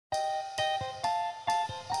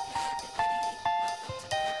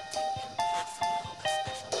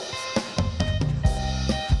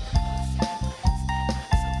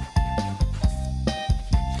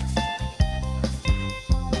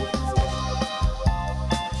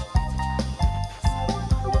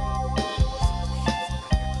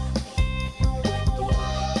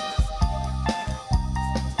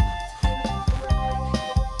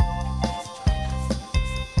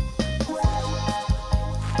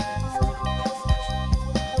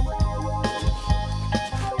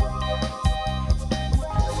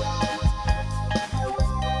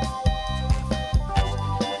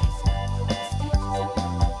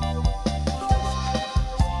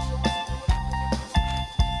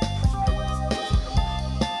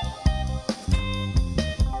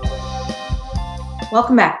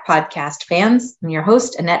Welcome back, podcast fans. I'm your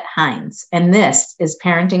host, Annette Hines, and this is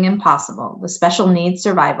Parenting Impossible, the Special Needs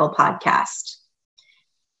Survival Podcast.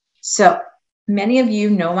 So many of you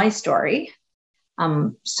know my story.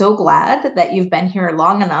 I'm so glad that you've been here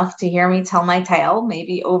long enough to hear me tell my tale,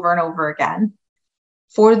 maybe over and over again.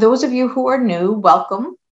 For those of you who are new,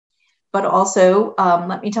 welcome. But also,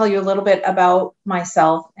 let me tell you a little bit about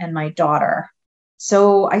myself and my daughter.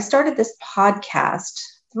 So I started this podcast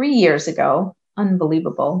 3 years ago.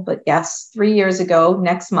 Unbelievable, but yes, 3 years ago,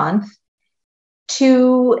 next month,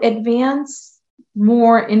 to advance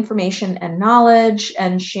more information and knowledge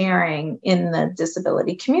and sharing in the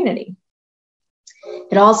disability community.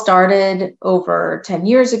 It all started over 10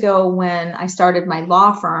 years ago when I started my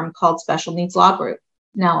law firm called Special Needs Law Group.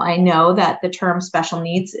 Now, I know that the term special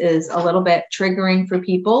needs is a little bit triggering for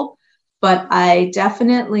people, but I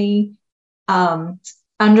definitely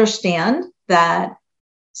understand that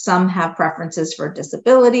some have preferences for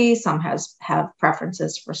disability, some have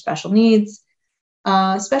preferences for special needs.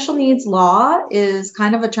 Special needs law is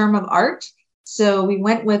kind of a term of art. So we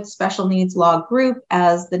went with Special Needs Law Group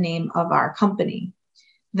as the name of our company.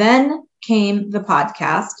 Then came the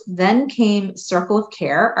podcast, then came Circle of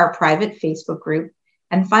Care, our private Facebook group.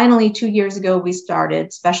 And finally, 2 years ago, we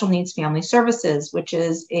started Special Needs Family Services, which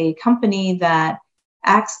is a company that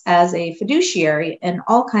acts as a fiduciary in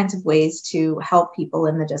all kinds of ways to help people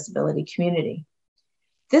in the disability community.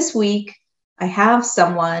 This week, I have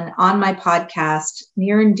someone on my podcast,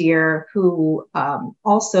 near and dear, who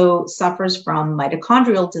also suffers from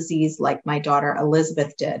mitochondrial disease like my daughter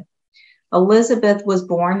Elizabeth did. Elizabeth was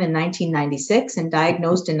born in 1996 and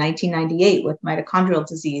diagnosed in 1998 with mitochondrial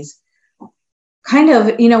disease, kind of,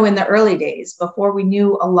 in the early days before we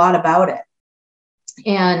knew a lot about it.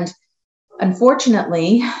 And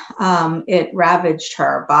unfortunately, it ravaged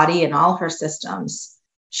her body and all her systems.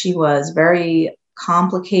 She was very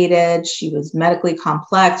complicated. She was medically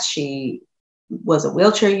complex. She was a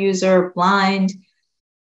wheelchair user, blind,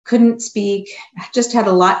 couldn't speak, just had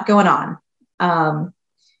a lot going on.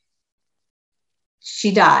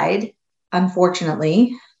 She died,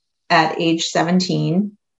 unfortunately, at age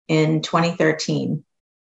 17 in 2013.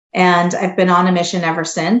 And I've been on a mission ever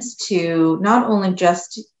since to not only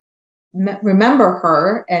just remember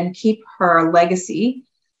her and keep her legacy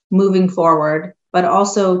moving forward, but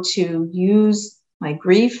also to use my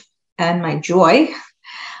grief and my joy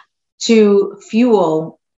to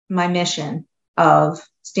fuel my mission of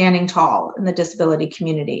standing tall in the disability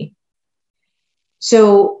community.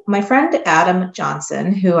 So my friend Adam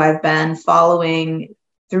Johnson, who I've been following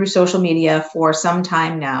through social media for some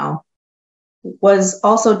time now, was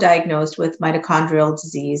also diagnosed with mitochondrial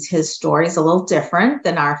disease. His story is a little different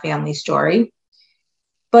than our family story,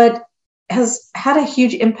 but has had a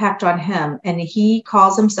huge impact on him. And he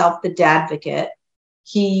calls himself the Dadvocate.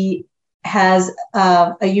 He has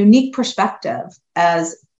a unique perspective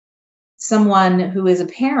as someone who is a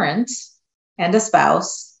parent and a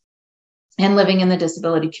spouse and living in the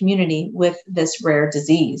disability community with this rare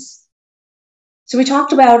disease. So we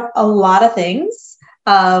talked about a lot of things.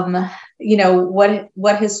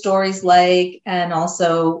 What his story's like, and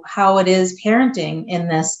also how it is parenting in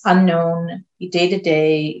this unknown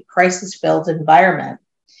day-to-day crisis-filled environment.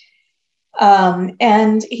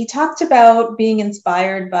 And he talked about being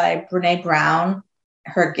inspired by Brené Brown,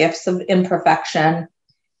 her gifts of imperfection.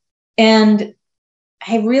 And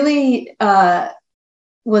I really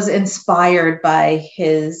was inspired by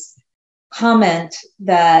his comment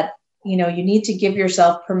that, you need to give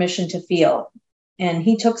yourself permission to feel. And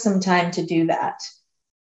he took some time to do that.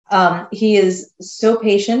 He is so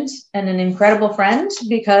patient and an incredible friend,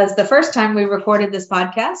 because the first time we recorded this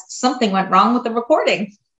podcast, something went wrong with the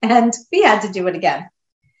recording and we had to do it again.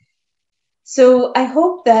 So I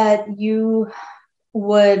hope that you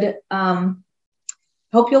would,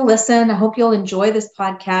 hope you'll listen. I hope you'll enjoy this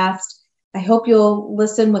podcast. I hope you'll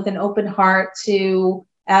listen with an open heart to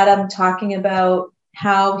Adam talking about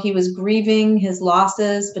how he was grieving his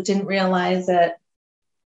losses, but didn't realize it.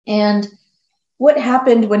 And what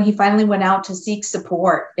happened when he finally went out to seek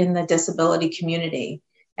support in the disability community,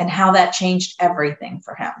 and how that changed everything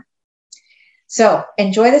for him. So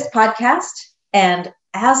enjoy this podcast. And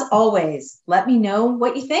as always, let me know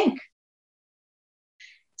what you think.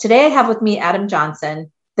 Today I have with me Adam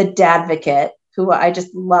Johnson, the Dadvocate, who I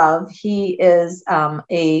just love. He is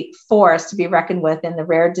a force to be reckoned with in the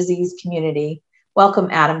rare disease community. Welcome,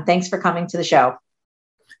 Adam. Thanks for coming to the show.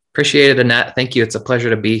 Appreciate it, Annette. Thank you. It's a pleasure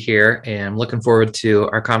to be here, and I'm looking forward to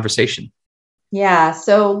our conversation. Yeah.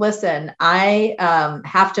 So listen, I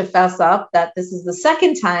have to fess up that this is the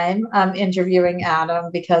second time I'm interviewing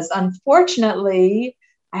Adam, because unfortunately,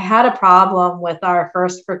 I had a problem with our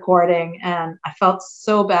first recording and I felt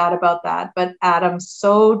so bad about that. But Adam's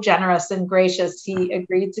so generous and gracious. He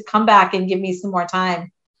agreed to come back and give me some more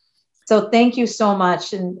time. So thank you so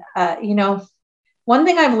much. And, one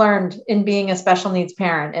thing I've learned in being a special needs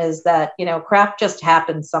parent is that, crap just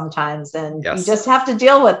happens sometimes and Yes. you just have to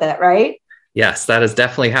deal with it, right? Yes, that is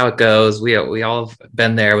definitely how it goes. We all have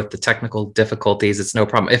been there with the technical difficulties. It's no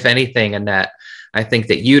problem. If anything, Annette, I think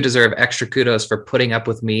that you deserve extra kudos for putting up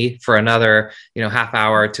with me for another, half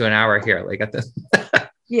hour to an hour here. Like at this.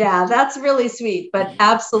 Yeah, that's really sweet. But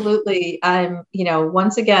absolutely, I'm,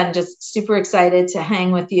 once again, just super excited to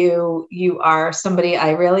hang with you. You are somebody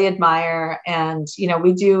I really admire. And,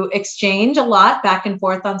 we do exchange a lot back and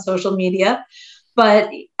forth on social media, but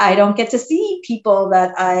I don't get to see people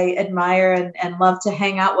that I admire and love to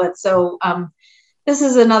hang out with. So this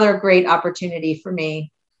is another great opportunity for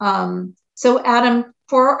me. So Adam,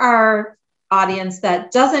 for our audience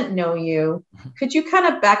that doesn't know you, could you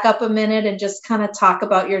kind of back up a minute and just kind of talk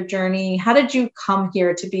about your journey? How did you come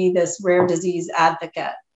here to be this rare disease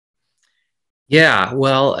advocate? Yeah,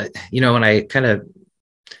 well, when I kind of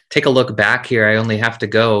take a look back here, I only have to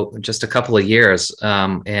go just a couple of years.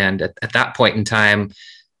 And at that point in time,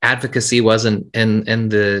 advocacy wasn't in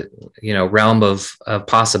the realm of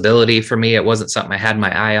possibility for me. It wasn't something I had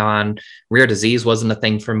my eye on. Rare disease wasn't a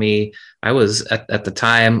thing for me. I was at the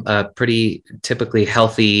time a pretty typically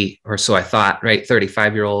healthy, or so I thought, right,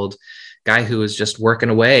 35-year-old guy who was just working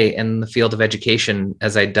away in the field of education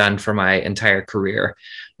as I'd done for my entire career.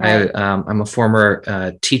 Right. I'm a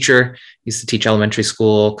former teacher. Used to teach elementary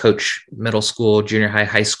school, coach middle school, junior high,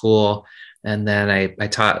 high school. And then I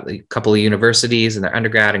taught a couple of universities in their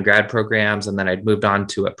undergrad and grad programs. And then I'd moved on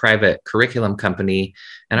to a private curriculum company.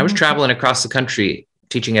 And I was traveling across the country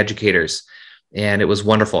teaching educators. And it was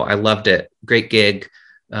wonderful. I loved it. Great gig.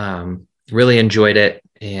 Really enjoyed it.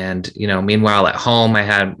 And, meanwhile, at home, I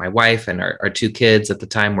had my wife and our two kids at the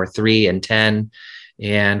time were 3 and 10.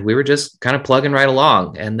 And we were just kind of plugging right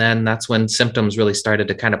along. And then that's when symptoms really started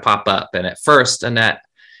to kind of pop up. And at first, Annette,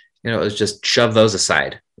 it was just shove those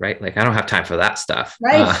aside, right? Like, I don't have time for that stuff.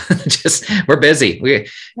 Right. We're busy.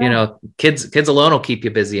 Kids alone will keep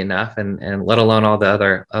you busy enough, and let alone all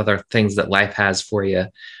the other things that life has for you.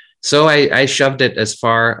 So I shoved it as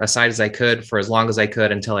far aside as I could for as long as I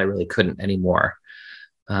could until I really couldn't anymore.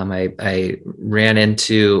 I ran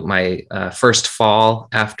into my first fall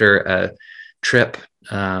after a trip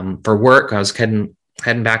for work. I was heading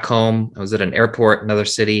back home. I was at an airport, another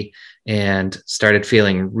city, and started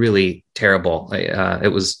feeling really terrible.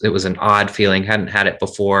 It was an odd feeling. Hadn't had it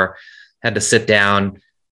before. Had to sit down,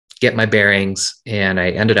 get my bearings, and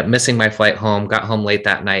I ended up missing my flight home. Got home late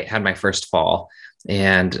that night. Had my first fall,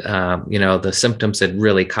 and the symptoms had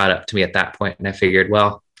really caught up to me at that point. And I figured,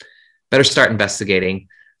 well, better start investigating.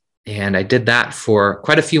 And I did that for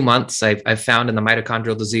quite a few months. I've found in the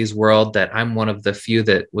mitochondrial disease world that I'm one of the few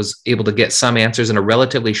that was able to get some answers in a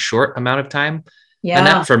relatively short amount of time. Yeah. And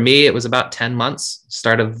that for me, it was about 10 months,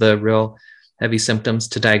 start of the real heavy symptoms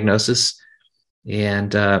to diagnosis.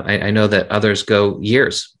 And I know that others go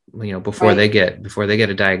years, before right. they get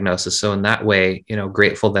a diagnosis. So in that way,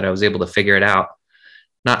 grateful that I was able to figure it out.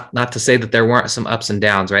 Not to say that there weren't some ups and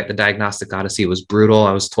downs, right? The diagnostic odyssey was brutal.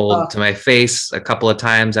 I was told to my face a couple of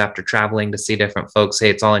times after traveling to see different folks,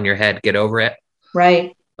 hey, it's all in your head, get over it.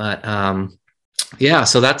 Right. But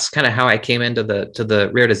so that's kind of how I came into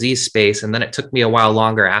the rare disease space. And then it took me a while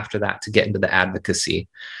longer after that to get into the advocacy.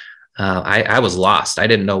 I was lost. I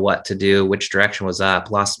didn't know what to do, which direction was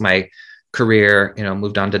up, lost my career,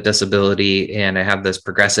 moved on to disability, and I have this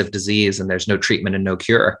progressive disease and there's no treatment and no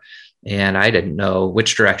cure. And I didn't know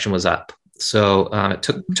which direction was up. So it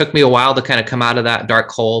took me a while to kind of come out of that dark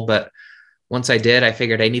hole. But once I did, I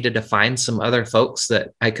figured I needed to find some other folks that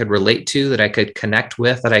I could relate to, that I could connect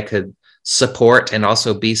with, that I could support and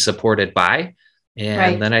also be supported by.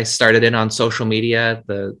 And then I started in on social media.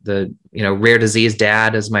 The Rare Disease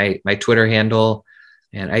Dad is my Twitter handle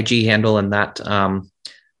and IG handle, and that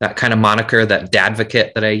kind of moniker, that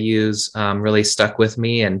Dadvocate that I use, really stuck with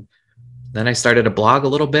me. And then I started a blog a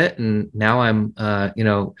little bit, and now I'm,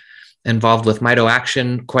 involved with Mito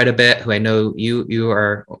Action quite a bit, who I know you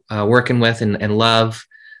are working with and love.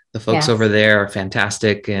 The folks over there are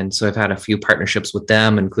fantastic. And so I've had a few partnerships with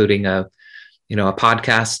them, including a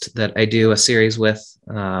podcast that I do a series with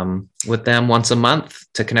them once a month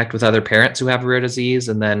to connect with other parents who have rare disease,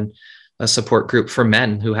 and then a support group for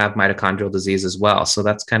men who have mitochondrial disease as well. So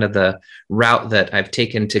that's kind of the route that I've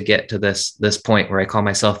taken to get to this point where I call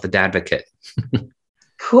myself the Dadvocate.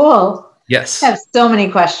 Cool. Yes. I have so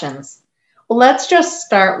many questions. Well, let's just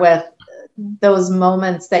start with those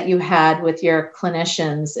moments that you had with your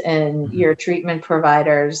clinicians and your treatment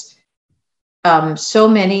providers. So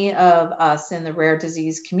many of us in the rare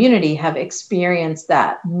disease community have experienced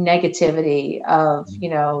that negativity of,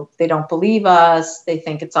 they don't believe us, they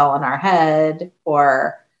think it's all in our head,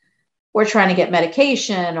 or we're trying to get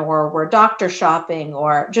medication, or we're doctor shopping,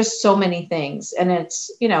 or just so many things. And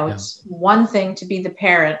it's, it's one thing to be the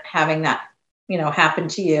parent having that, happen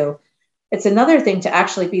to you. It's another thing to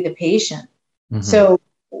actually be the patient. Mm-hmm. So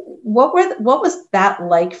what was that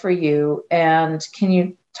like for you? And can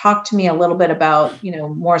you talk to me a little bit about,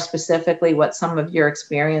 more specifically what some of your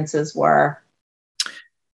experiences were?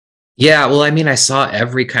 Yeah, well, I mean, I saw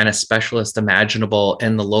every kind of specialist imaginable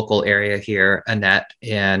in the local area here, Annette,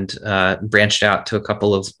 and branched out to a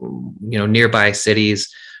couple of, nearby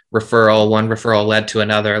cities. One referral led to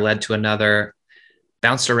another,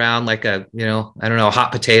 bounced around like a, a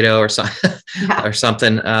hot potato or something, or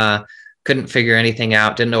something. Couldn't figure anything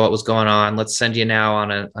out. Didn't know what was going on. Let's send you now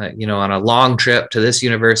on a long trip to this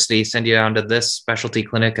university, send you down to this specialty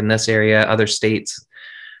clinic in this area, other states,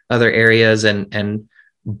 other areas. And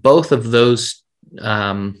both of those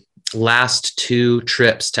last two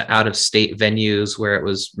trips to out of state venues where it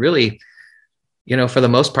was really, for the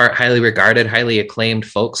most part, highly regarded, highly acclaimed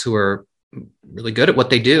folks who are really good at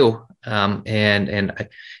what they do. And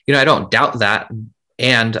I don't doubt that.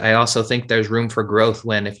 And I also think there's room for growth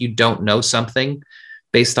when, if you don't know something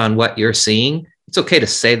based on what you're seeing, it's okay to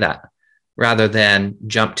say that rather than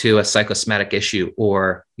jump to a psychosomatic issue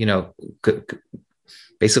or,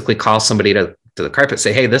 basically call somebody to the carpet,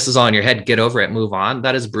 say, hey, this is all in your head, get over it, move on.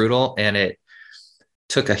 That is brutal. And it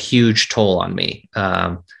took a huge toll on me.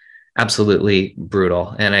 Absolutely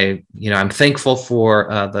brutal. And I'm thankful for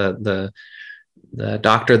the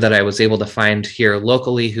doctor that I was able to find here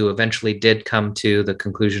locally, who eventually did come to the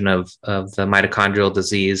conclusion of the mitochondrial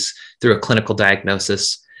disease through a clinical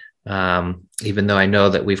diagnosis. Even though I know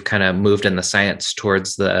that we've kind of moved in the science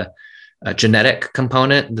towards the genetic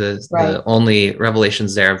component, the only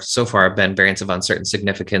revelations there so far have been variants of uncertain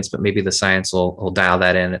significance, but maybe the science will dial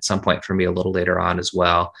that in at some point for me a little later on as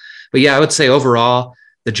well. But yeah, I would say overall,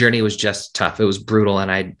 the journey was just tough. It was brutal.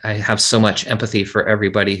 And I have so much empathy for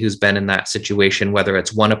everybody who's been in that situation, whether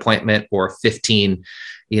it's one appointment or 15,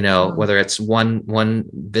 whether it's one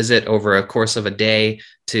visit over a course of a day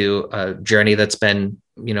to a journey that's been,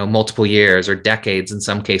 multiple years or decades in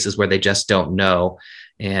some cases where they just don't know.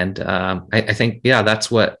 And I think,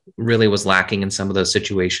 that's what really was lacking in some of those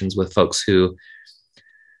situations with folks who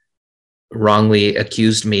wrongly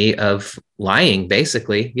accused me of lying,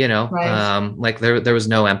 basically, like there was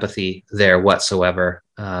no empathy there whatsoever.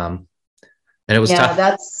 And it was tough.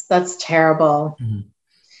 That's terrible. Mm-hmm.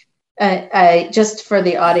 I just for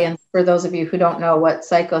the audience, for those of you who don't know what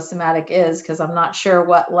psychosomatic is, because I'm not sure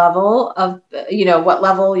what level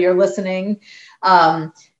you're listening.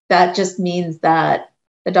 That just means that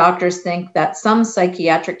the doctors think that some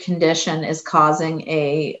psychiatric condition is causing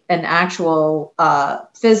an actual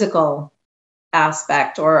physical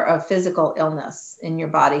aspect or a physical illness in your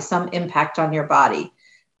body, some impact on your body.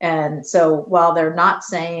 And so while they're not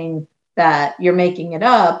saying that you're making it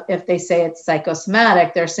up, if they say it's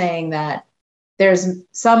psychosomatic, they're saying that there's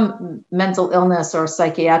some mental illness or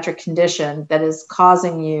psychiatric condition that is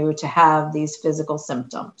causing you to have these physical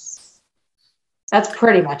symptoms. That's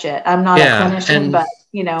pretty much it. I'm not a clinician, but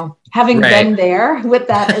having been there with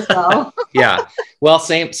that as well. Yeah. Well,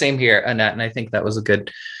 same here, Annette. And I think that was a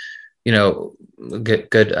good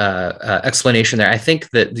explanation there. I think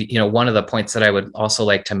that, one of the points that I would also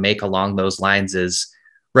like to make along those lines is,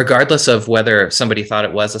 regardless of whether somebody thought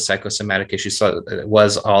it was a psychosomatic issue, so it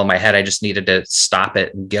was all in my head, I just needed to stop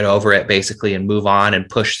it and get over it basically and move on and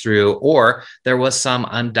push through, or there was some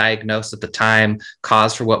undiagnosed at the time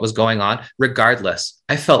cause for what was going on. Regardless,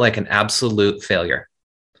 I felt like an absolute failure.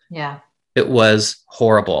 Yeah. It was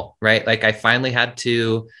horrible, right? Like I finally had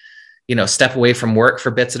to step away from work for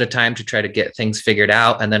bits at a time to try to get things figured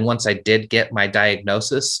out. And then once I did get my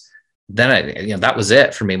diagnosis, then that was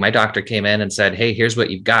it for me. My doctor came in and said, hey, here's what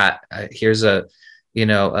you've got. Here's a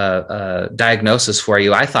diagnosis for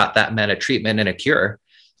you. I thought that meant a treatment and a cure.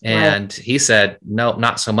 And he said, no,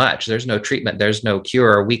 not so much. There's no treatment. There's no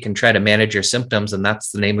cure. We can try to manage your symptoms. And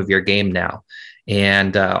that's the name of your game now.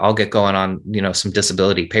 And I'll get going on, some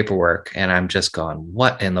disability paperwork. And I'm just going,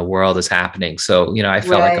 what in the world is happening? So, I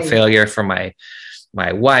felt like a failure for my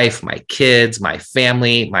wife, my kids, my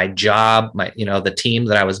family, my job, the team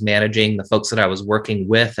that I was managing, the folks that I was working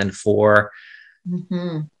with and for.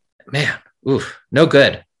 Mm-hmm. Man, no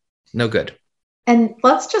good. And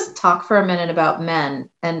let's just talk for a minute about men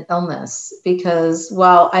and illness, because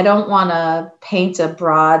while I don't want to paint too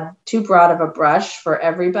broad of a brush for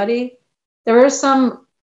everybody, there are some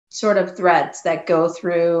sort of threads that go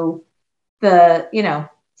through the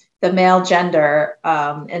male gender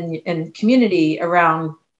and community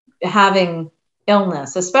around having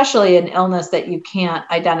illness, especially an illness that you can't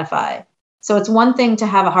identify. So it's one thing to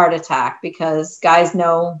have a heart attack, because guys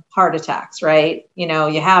know heart attacks, right? You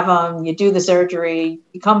have them, you do the surgery,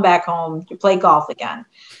 you come back home, you play golf again,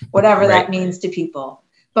 whatever Right. that means to people.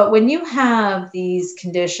 But when you have these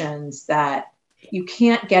conditions that you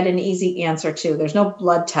can't get an easy answer to, there's no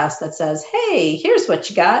blood test that says, hey, here's what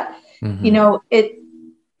you got. Mm-hmm.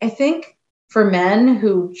 I think for men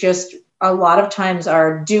who just a lot of times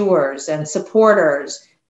are doers and supporters,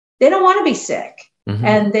 they don't want to be sick. Mm-hmm.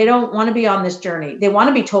 And they don't want to be on this journey. They want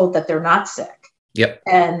to be told that they're not sick. Yep.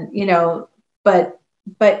 And,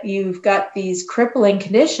 but you've got these crippling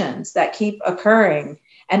conditions that keep occurring.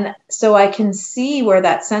 And so I can see where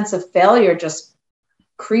that sense of failure just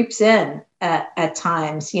creeps in at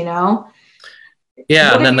times, Yeah.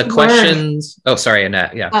 And then the questions. Oh, sorry,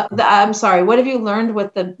 Annette. Yeah. I'm sorry. What have you learned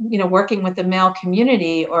with working with the male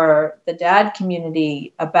community or the dad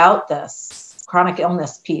community about this chronic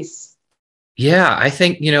illness piece? Yeah, I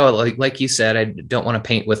think, like you said, I don't want to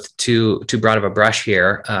paint with too broad of a brush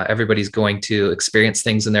here. Everybody's going to experience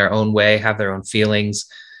things in their own way, have their own feelings,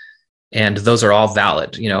 and those are all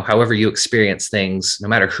valid. However you experience things, no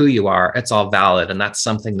matter who you are, it's all valid. And that's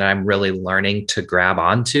something that I'm really learning to grab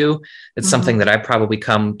onto. It's something that I've probably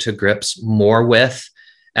come to grips more with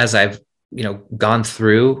as I've, gone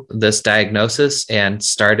through this diagnosis and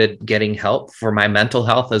started getting help for my mental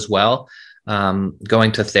health as well.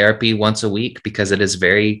 Going to therapy once a week, because it is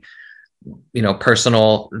very,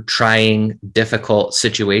 personal, trying, difficult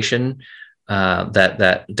situation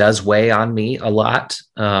that does weigh on me a lot.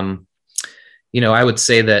 I would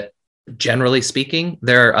say that generally speaking,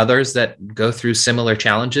 there are others that go through similar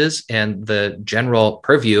challenges, and the general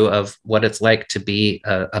purview of what it's like to be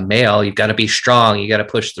a male, you've got to be strong, you got to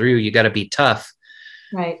push through, you got to be tough.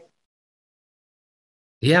 Right.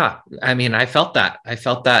 Yeah. I mean, I felt that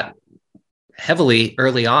heavily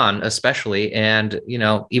early on, especially. And,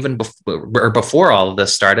 even before all of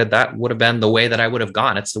this started, that would have been the way that I would have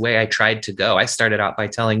gone. It's the way I tried to go. I started out by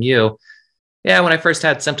telling you, yeah, when I first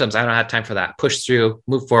had symptoms, I don't have time for that. Push through,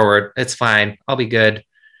 move forward. It's fine. I'll be good.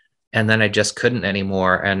 And then I just couldn't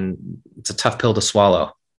anymore. And it's a tough pill to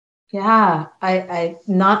swallow. Yeah. I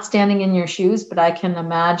not standing in your shoes, but I can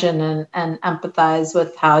imagine and empathize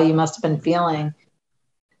with how you must have been feeling.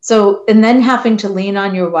 So, and then having to lean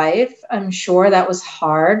on your wife, I'm sure that was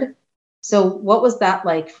hard. So what was that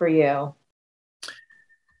like for you?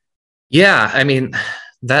 Yeah. I mean,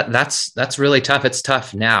 that's really tough. It's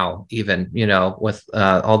tough now, even, with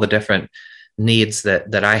all the different needs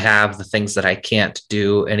that I have, the things that I can't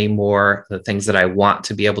do anymore, the things that I want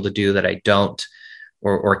to be able to do that I don't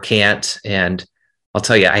or can't. And I'll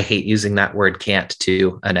tell you, I hate using that word can't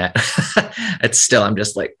too, Annette. It's still, I'm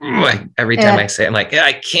just like, every time I say it, I'm like, yeah,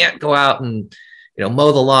 I can't go out and,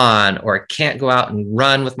 mow the lawn, or I can't go out and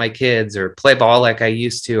run with my kids or play ball like I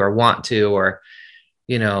used to or want to, or,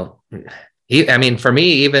 I mean, for me,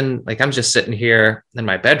 even like I'm just sitting here in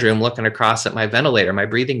my bedroom looking across at my ventilator, my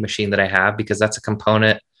breathing machine that I have, because that's a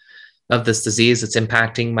component of this disease that's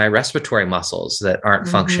impacting my respiratory muscles that aren't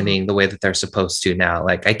functioning the way that they're supposed to now.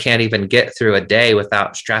 Like I can't even get through a day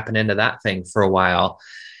without strapping into that thing for a while.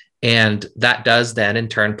 And that does then in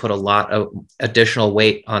turn put a lot of additional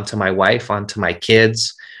weight onto my wife, onto my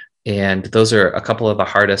kids. And those are a couple of the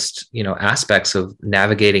hardest, aspects of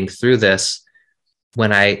navigating through this.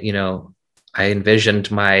 When I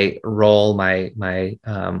envisioned my role, my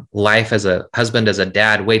life as a husband, as a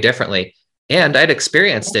dad, way differently. And I'd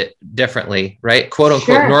experienced it differently, right? Quote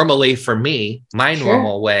unquote, normally for me, my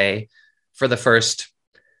normal way for the first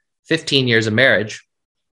 15 years of marriage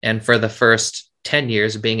and for the first 10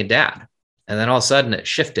 years of being a dad. And then all of a sudden it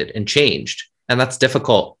shifted and changed. And that's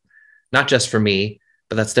difficult, not just for me,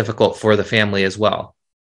 but that's difficult for the family as well.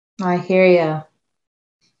 I hear you.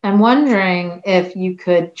 I'm wondering if you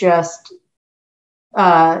could just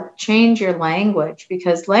change your language,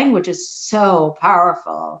 because language is so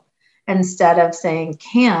powerful. Instead of saying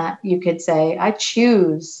can't, you could say, I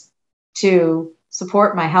choose to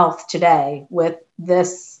support my health today with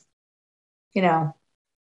this,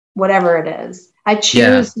 whatever it is. I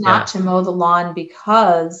choose not to mow the lawn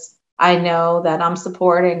because I know that I'm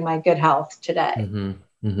supporting my good health today.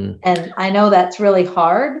 And I know that's really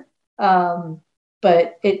hard,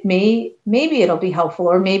 but maybe it'll be helpful,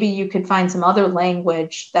 or maybe you could find some other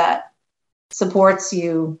language that supports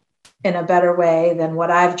you in a better way than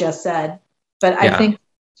what I've just said. But I think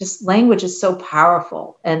just language is so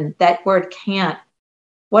powerful, and that word can't,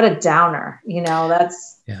 what a downer,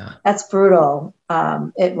 that's brutal.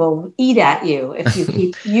 It will eat at you if you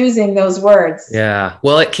keep using those words. Yeah,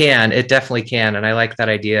 well, it definitely can. And I like that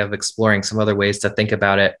idea of exploring some other ways to think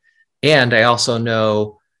about it. And I also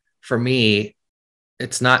know for me,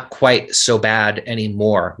 it's not quite so bad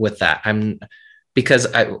anymore with that. Because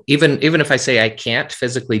even if I say I can't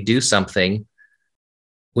physically do something,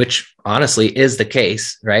 which honestly is the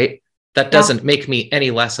case, right? That doesn't make me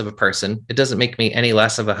any less of a person. It doesn't make me any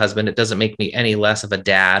less of a husband. It doesn't make me any less of a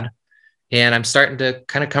dad. And I'm starting to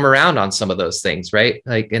kind of come around on some of those things, right?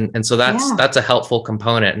 Like, and so that's a helpful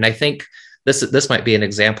component. And I think this might be an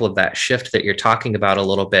example of that shift that you're talking about a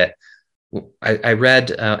little bit. I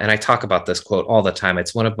read, and I talk about this quote all the time.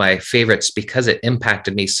 It's one of my favorites because it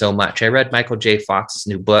impacted me so much. I read Michael J. Fox's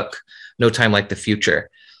new book, No Time Like the Future.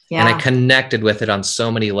 Yeah. And I connected with it on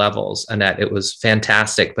so many levels, and that it was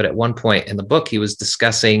fantastic. But at one point in the book, he was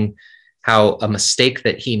discussing how a mistake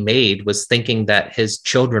that he made was thinking that his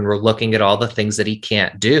children were looking at all the things that he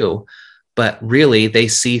can't do, but really they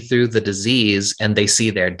see through the disease and they see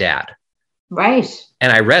their dad. Right.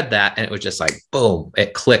 And I read that and it was just like, boom,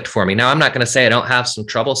 it clicked for me. Now, I'm not going to say I don't have some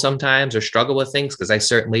trouble sometimes or struggle with things, because I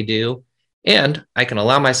certainly do. And I can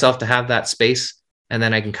allow myself to have that space, and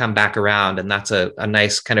then I can come back around. And that's a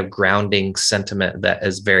nice kind of grounding sentiment that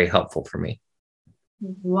is very helpful for me.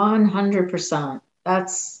 100%.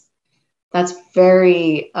 That's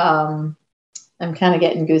very, I'm kind of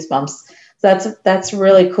getting goosebumps. That's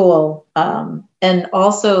really cool. And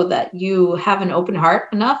also that you have an open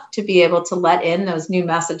heart enough to be able to let in those new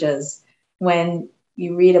messages when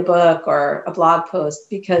you read a book or a blog post,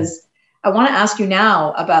 because I want to ask you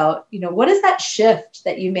now about, what is that shift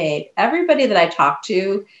that you made? Everybody that I talk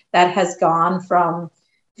to that has gone from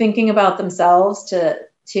thinking about themselves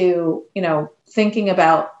to thinking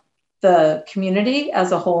about the community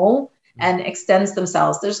as a whole and extends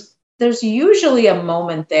themselves. There's usually a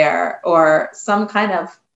moment there or some kind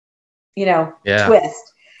of,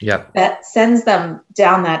 twist that sends them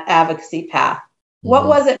down that advocacy path. Mm-hmm. What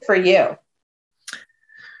was it for you?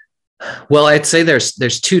 Well, I'd say there's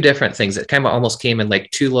two different things. It kind of almost came in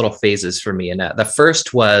like two little phases for me. And the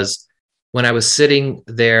first was when I was sitting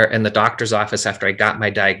there in the doctor's office after I got my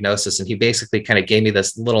diagnosis, and he basically kind of gave me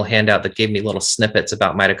this little handout that gave me little snippets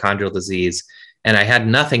about mitochondrial disease. And I had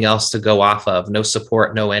nothing else to go off of, no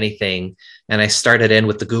support, no anything. And I started in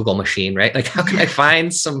with the Google machine, right? Like, how can I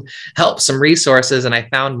find some help, some resources? And I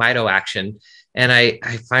found MitoAction. And I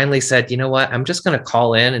finally said, you know what, I'm just going to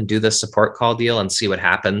call in and do the support call deal and see what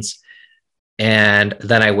happens. And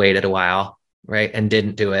then I waited a while, right? And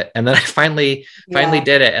didn't do it. And then I finally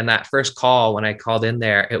did it. And that first call, when I called in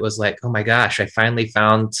there, it was like, oh my gosh, I finally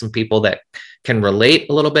found some people that can relate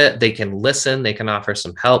a little bit. They can listen, they can offer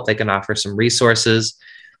some help, they can offer some resources.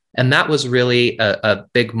 And that was really a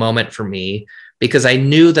big moment for me, because I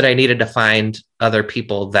knew that I needed to find other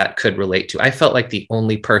people that could relate to. I felt like the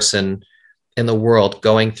only person in the world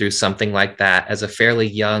going through something like that as a fairly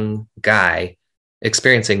young guy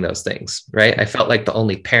experiencing those things, right? I felt like the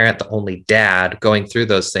only parent, the only dad going through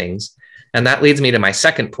those things. And that leads me to my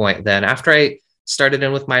second point. Then after I started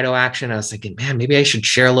in with MitoAction, I was thinking, man, maybe I should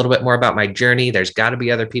share a little bit more about my journey. There's got to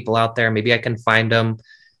be other people out there. Maybe I can find them.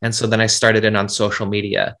 And so then I started in on social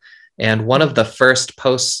media. And one of the first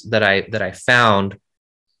posts that I found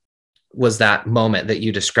was that moment that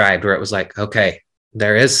you described, where it was like, okay,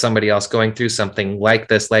 there is somebody else going through something like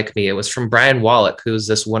this, like me. It was from Brian Wallach, who's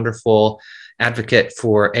this wonderful advocate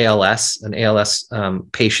for ALS, an ALS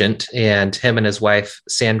patient, and him and his wife,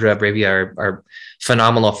 Sandra Bravia, are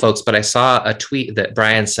phenomenal folks. But I saw a tweet that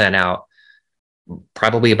Brian sent out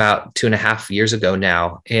probably about 2.5 years ago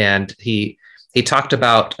now. And he talked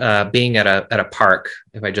about being at a park,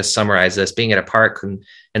 if I just summarize this, being at a park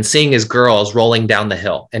and seeing his girls rolling down the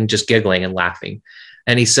hill and just giggling and laughing.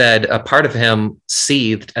 And he said a part of him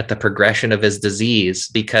seethed at the progression of his disease,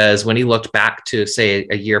 because when he looked back to, say,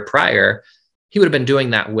 a year prior, he would have been doing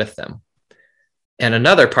that with them. And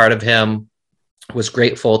another part of him was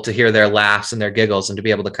grateful to hear their laughs and their giggles and to be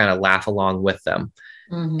able to kind of laugh along with them.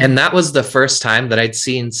 Mm-hmm. And that was the first time that I'd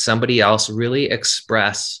seen somebody else really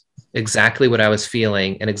express exactly what I was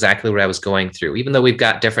feeling and exactly what I was going through. Even though we've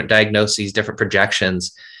got different diagnoses, different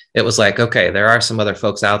projections, it was like, okay, there are some other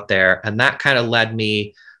folks out there. And that kind of led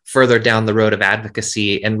me further down the road of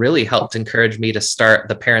advocacy and really helped encourage me to start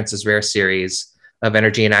the Parents is Rare series of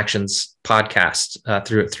Energy in Action's podcast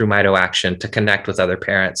through MitoAction, to connect with other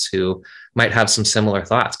parents who might have some similar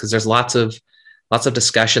thoughts. Because there's lots of lots of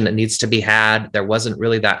discussion that needs to be had. There wasn't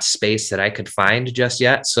really that space that I could find just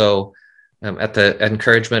yet. So at the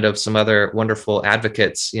encouragement of some other wonderful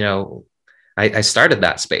advocates, I started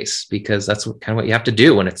that space because that's kind of what you have to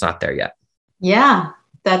do when it's not there yet. Yeah,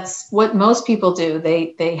 that's what most people do.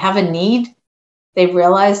 They have a need, they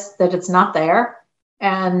realize that it's not there,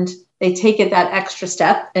 and they take it that extra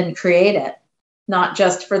step and create it, not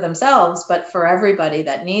just for themselves, but for everybody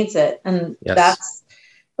that needs it. And Yes. That's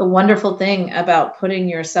the wonderful thing about putting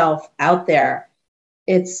yourself out there.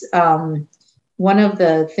 It's one of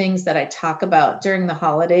the things that I talk about during the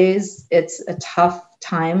holidays. It's a tough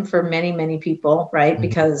time for many, many people, right? Mm-hmm.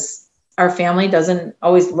 Because our family doesn't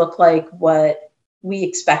always look like what we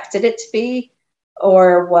expected it to be,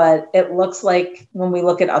 or what it looks like when we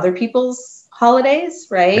look at other people's holidays,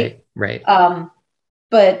 right? Right.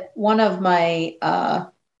 But one of my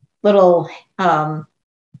little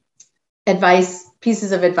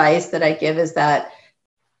pieces of advice that I give is that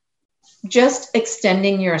just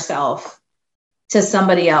extending yourself to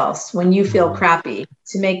somebody else when you feel crappy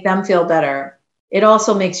to make them feel better, it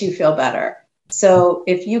also makes you feel better. So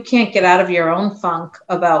if you can't get out of your own funk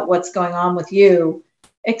about what's going on with you,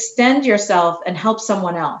 extend yourself and help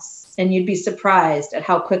someone else. And you'd be surprised at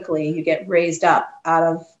how quickly you get raised up out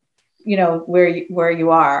of, where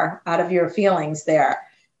you are, out of your feelings there.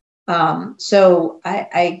 So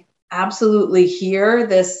I absolutely hear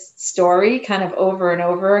this story kind of over and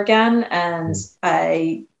over again. And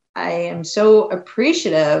I am so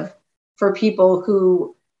appreciative for people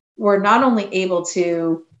who were not only able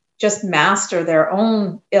to just master their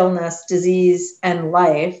own illness, disease, and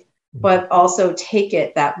life, but also take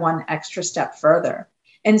it that one extra step further.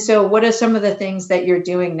 And so what are some of the things that you're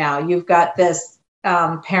doing now? You've got this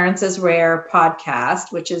Parents as Rare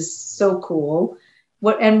podcast, which is so cool.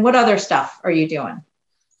 What other stuff are you doing?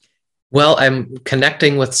 Well, I'm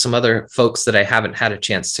connecting with some other folks that I haven't had a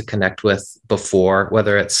chance to connect with before,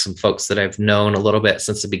 whether it's some folks that I've known a little bit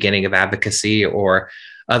since the beginning of advocacy or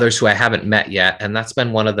others who I haven't met yet. And that's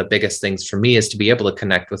been one of the biggest things for me, is to be able to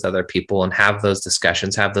connect with other people and have those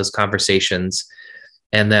discussions, have those conversations.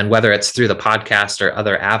 And then whether it's through the podcast or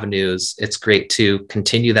other avenues, it's great to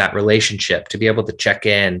continue that relationship, to be able to check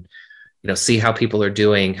in, see how people are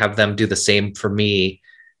doing, have them do the same for me.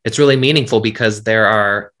 It's really meaningful because there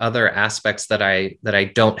are other aspects that I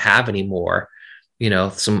don't have anymore.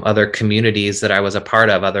 Some other communities that I was a part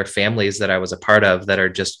of, other families that I was a part of that are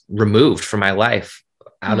just removed from my life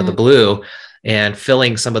out of the blue, and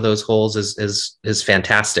filling some of those holes is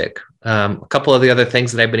fantastic. A couple of the other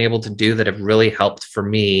things that I've been able to do that have really helped for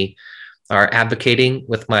me are advocating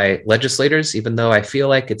with my legislators. Even though I feel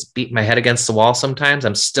like it's beating my head against the wall sometimes,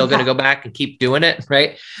 I'm still going to go back and keep doing it,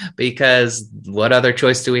 right? Because what other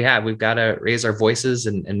choice do we have? We've got to raise our voices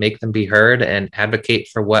and make them be heard and advocate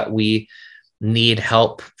for what we need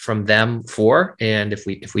help from them for. And if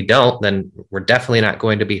we don't, then we're definitely not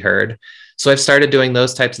going to be heard. So I've started doing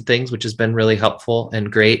those types of things, which has been really helpful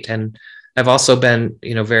and great. And I've also been,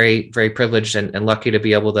 very, very privileged and lucky to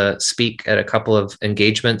be able to speak at a couple of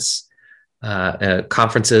engagements,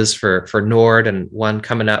 conferences for NORD, and one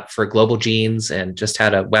coming up for Global Genes, and just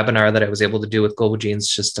had a webinar that I was able to do with Global Genes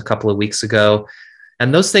just a couple of weeks ago.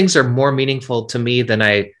 And those things are more meaningful to me than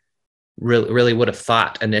I really would have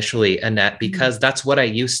thought initially, Annette, because that's what I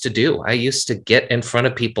used to do. I used to get in front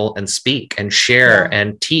of people and speak and share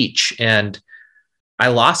and teach. And I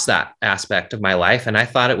lost that aspect of my life and I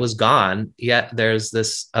thought it was gone. Yet there's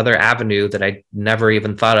this other avenue that I never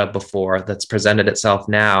even thought of before that's presented itself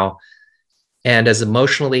now. And as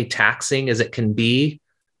emotionally taxing as it can be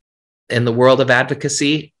in the world of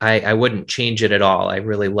advocacy, I wouldn't change it at all. I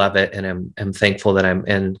really love it. And I'm thankful that I'm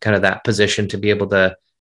in kind of that position to be able to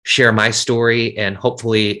share my story and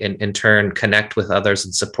hopefully in turn connect with others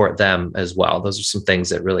and support them as well. Those are some things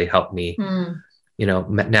that really help me,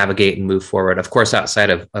 navigate and move forward. Of course, outside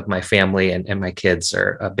of my family and my kids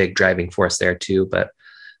are a big driving force there too. But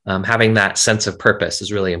having that sense of purpose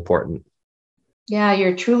is really important. Yeah,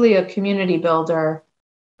 you're truly a community builder,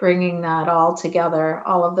 bringing that all together,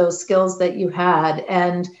 all of those skills that you had.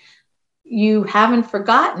 And you haven't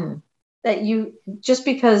forgotten that just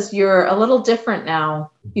because you're a little different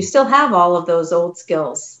now, you still have all of those old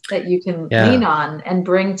skills that you can lean on and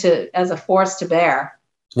bring as a force to bear.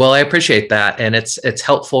 Well, I appreciate that. And it's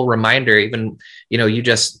helpful reminder, even, you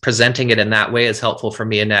just presenting it in that way is helpful for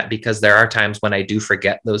me, Annette, because there are times when I do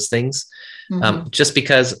forget those things, just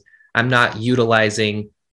because I'm not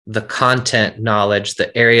utilizing the content knowledge,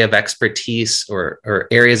 the area of expertise or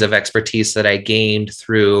areas of expertise that I gained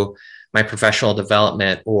through my professional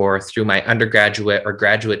development or through my undergraduate or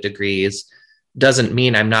graduate degrees. doesn't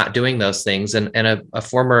mean I'm not doing those things. And a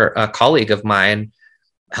former colleague of mine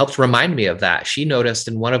helped remind me of that. She noticed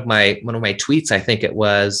in one of my tweets, I think it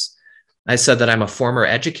was, I said that I'm a former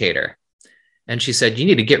educator. And she said, you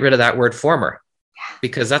need to get rid of that word former,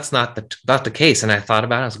 because that's not the case. And I thought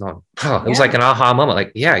about it. I was going, oh, it was like an aha moment.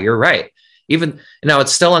 Like, yeah, you're right. Even now,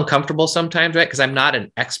 it's still uncomfortable sometimes, right? Because I'm not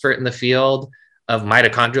an expert in the field of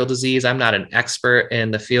mitochondrial disease. I'm not an expert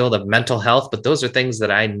in the field of mental health, but those are things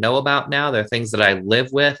that I know about now. They're things that I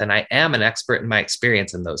live with, and I am an expert in my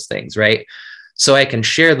experience in those things, right? So I can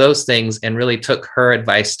share those things, and really took her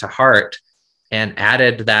advice to heart and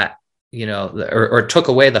added that, or took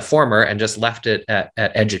away the former and just left it at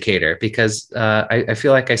educator, because I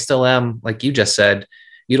feel like I still am, like you just said,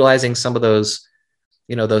 utilizing some of those,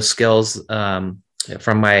 those skills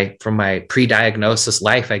from my pre-diagnosis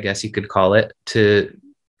life, I guess you could call it, to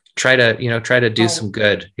try to do some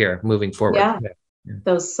good here moving forward. Yeah.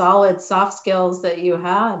 Those solid soft skills that you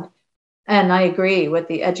had. And I agree with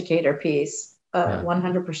the educator piece,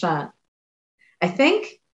 100%. I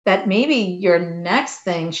think that maybe your next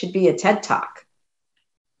thing should be a TED Talk.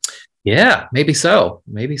 Yeah, maybe so.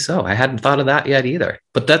 Maybe so. I hadn't thought of that yet either.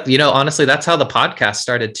 But that, honestly, that's how the podcast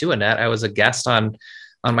started too, Annette. I was a guest on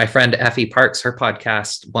my friend Effie Parks, her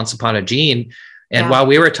podcast, Once Upon a Gene. And while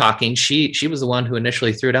we were talking, she was the one who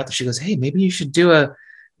initially threw it out there. She goes, hey, maybe you should do a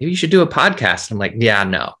podcast. I'm like, yeah,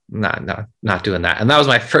 no, not doing that. And that was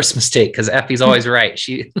my first mistake, because Effie's always right.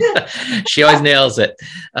 She always nails it.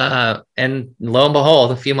 And lo and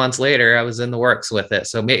behold, a few months later, I was in the works with it.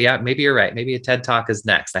 So maybe you're right. Maybe a TED Talk is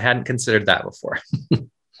next. I hadn't considered that before.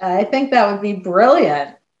 I think that would be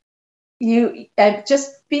brilliant. You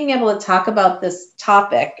just being able to talk about this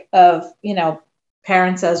topic of,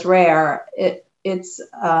 parents as rare, it's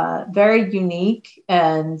very unique,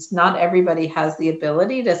 and not everybody has the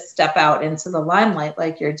ability to step out into the limelight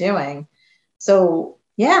like you're doing. So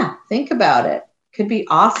yeah, think about it. Could be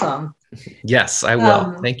awesome. Yes, I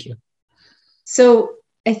will. Thank you. So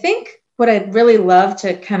I think what I'd really love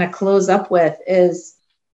to kind of close up with is,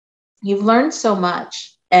 you've learned so much.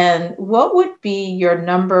 And what would be your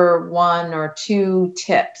number 1 or 2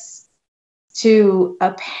 tips to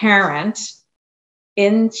a parent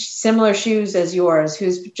in similar shoes as yours,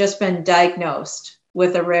 who's just been diagnosed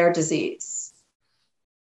with a rare disease?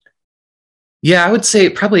 Yeah, I would say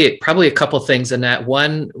probably a couple of things in that.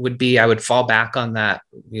 One would be, I would fall back on that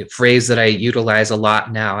phrase that I utilize a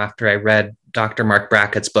lot now after I read Dr. Mark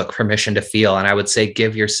Brackett's book, Permission to Feel. And I would say,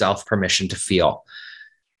 give yourself permission to feel.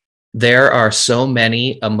 There are so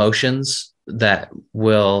many emotions that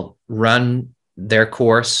will run their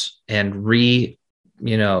course and resurface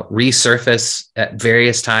at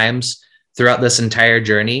various times throughout this entire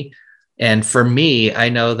journey. And for me, I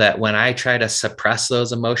know that when I try to suppress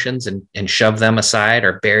those emotions and shove them aside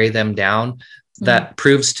or bury them down, that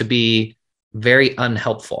proves to be very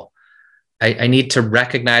unhelpful. I need to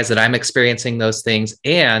recognize that I'm experiencing those things.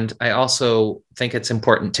 And I also think it's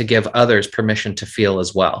important to give others permission to feel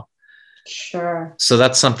as well. Sure. So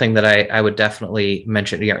that's something that I would definitely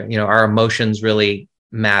mention. Our emotions really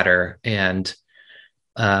matter. And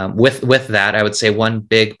with that, I would say one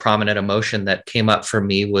big prominent emotion that came up for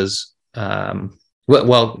me was,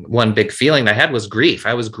 one big feeling I had was grief.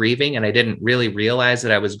 I was grieving, and I didn't really realize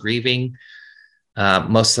that I was grieving.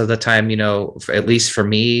 Most of the time, at least for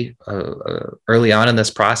me, early on in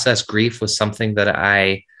this process, grief was something that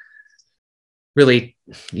I really,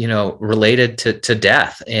 related to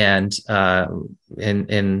death. And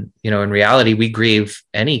in reality, we grieve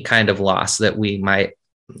any kind of loss that we might,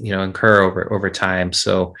 incur over time.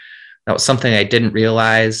 So that was something I didn't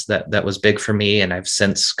realize that was big for me. And I've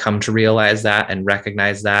since come to realize that and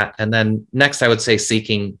recognize that. And then next, I would say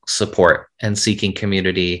seeking support and seeking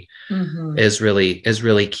community is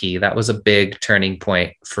really key. That was a big turning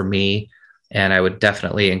point for me. And I would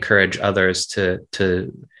definitely encourage others to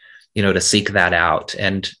seek that out.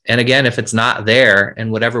 And again, if it's not there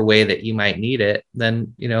in whatever way that you might need it,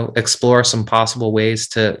 then, explore some possible ways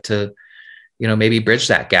to maybe bridge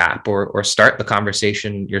that gap or start the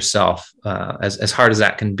conversation yourself. As hard as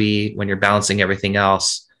that can be when you're balancing everything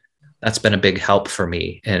else, that's been a big help for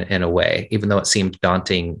me in a way, even though it seemed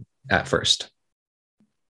daunting at first.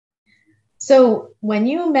 So when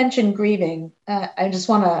you mentioned grieving, I just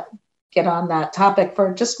want to get on that topic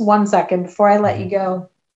for just 1 second before I let you go.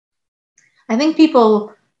 I think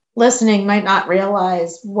people listening might not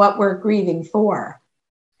realize what we're grieving for.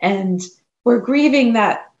 And we're grieving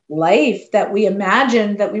that life that we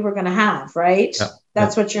imagined that we were going to have, right? Yeah.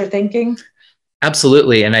 That's what you're thinking?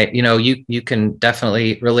 Absolutely. And you can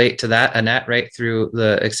definitely relate to that, Annette, right, through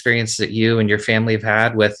the experience that you and your family have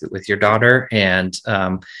had with your daughter. And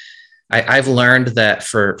I've learned that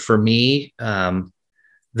for me,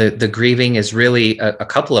 the grieving is really a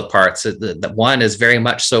couple of parts. The one is very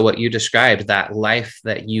much so what you described, that life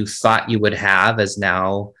that you thought you would have is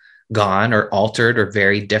now gone or altered or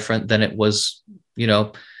very different than it was,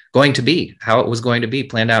 going to be, how it was going to be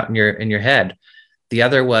planned out in your head. The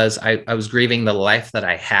other was I was grieving the life that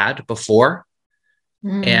I had before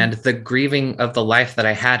and the grieving of the life that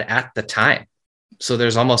I had at the time. So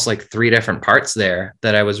there's almost like three different parts there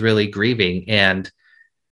that I was really grieving. And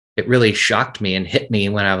it really shocked me and hit me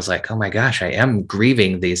when I was like, oh my gosh, I am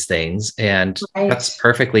grieving these things. And that's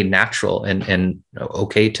perfectly natural and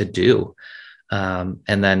okay to do. And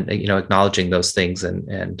then, acknowledging those things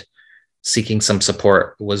and seeking some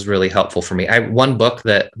support was really helpful for me. One book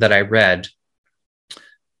that I read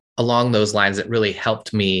along those lines that really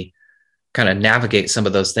helped me kind of navigate some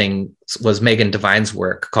of those things was Megan Devine's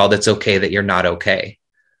work called It's Okay That You're Not Okay.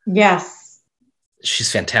 Yes.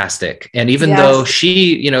 She's fantastic. And even though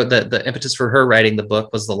she, the impetus for her writing the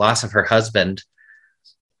book was the loss of her husband,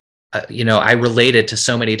 I related to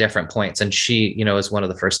so many different points. And she, is one of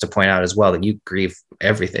the first to point out as well that you grieve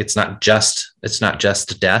everything. It's not just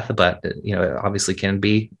death, but, it obviously can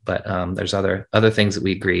be, but there's other things that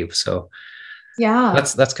we grieve. So yeah,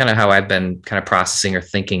 that's kind of how I've been kind of processing or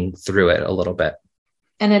thinking through it a little bit.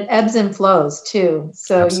 And it ebbs and flows too.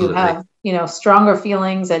 So Absolutely. You have, stronger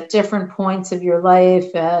feelings at different points of your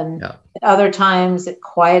life. And at other times it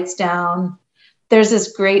quiets down. There's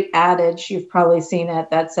this great adage, you've probably seen it,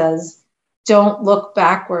 that says, don't look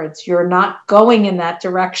backwards. You're not going in that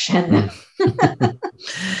direction.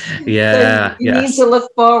 Yeah. So you need to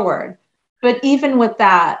look forward. But even with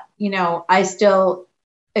that, I still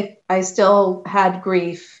had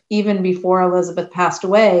grief even before Elizabeth passed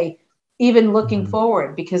away, even looking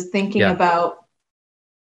forward, because thinking about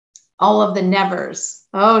all of the nevers.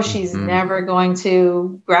 Oh, she's never going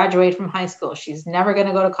to graduate from high school. She's never going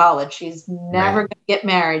to go to college. She's never going to get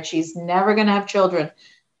married. She's never going to have children.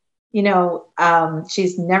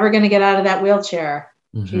 She's never going to get out of that wheelchair.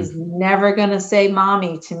 She's never going to say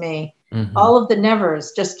mommy to me. All of the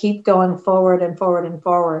nevers just keep going forward and forward and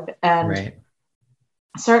forward. And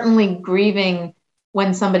certainly grieving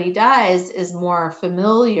when somebody dies is more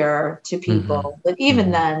familiar to people, but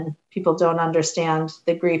even then people don't understand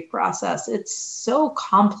the grief process. It's so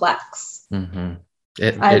complex.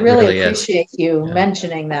 I really appreciate you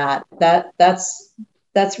mentioning that.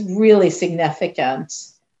 That's really significant.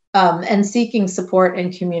 And seeking support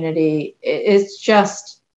and community is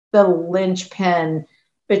just the linchpin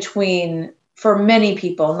for many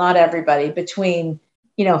people, not everybody, between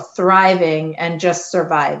thriving and just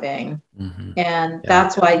surviving. And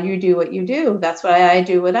that's why you do what you do. That's why I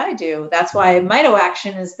do what I do. That's why Mito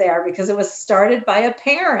Action is there, because it was started by a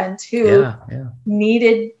parent who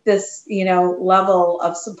needed this, level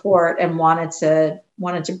of support and wanted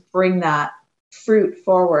to bring that fruit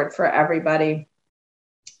forward for everybody.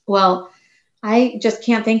 Well, I just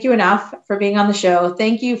can't thank you enough for being on the show.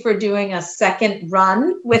 Thank you for doing a second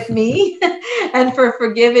run with me and for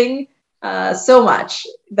forgiving so much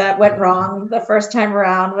that went wrong the first time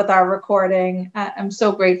around with our recording. I'm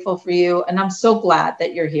so grateful for you, and I'm so glad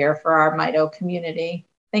that you're here for our Mito community.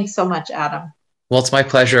 Thanks so much, Adam. Well, it's my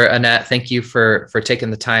pleasure, Annette. Thank you for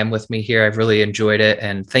taking the time with me here. I've really enjoyed it,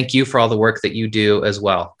 and thank you for all the work that you do as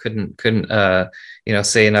well. Couldn't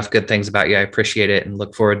say enough good things about you. I appreciate it and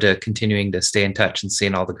look forward to continuing to stay in touch and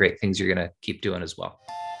seeing all the great things you're going to keep doing as well.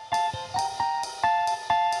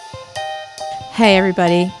 Hey,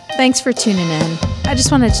 everybody. Thanks for tuning in. I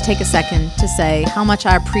just wanted to take a second to say how much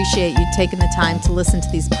I appreciate you taking the time to listen to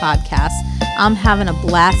these podcasts. I'm having a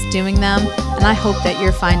blast doing them, and I hope that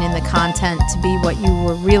you're finding the content to be what you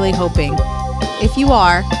were really hoping. If you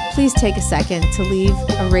are, please take a second to leave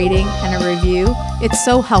a rating and a review. It's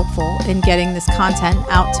so helpful in getting this content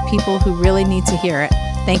out to people who really need to hear it.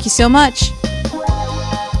 Thank you so much.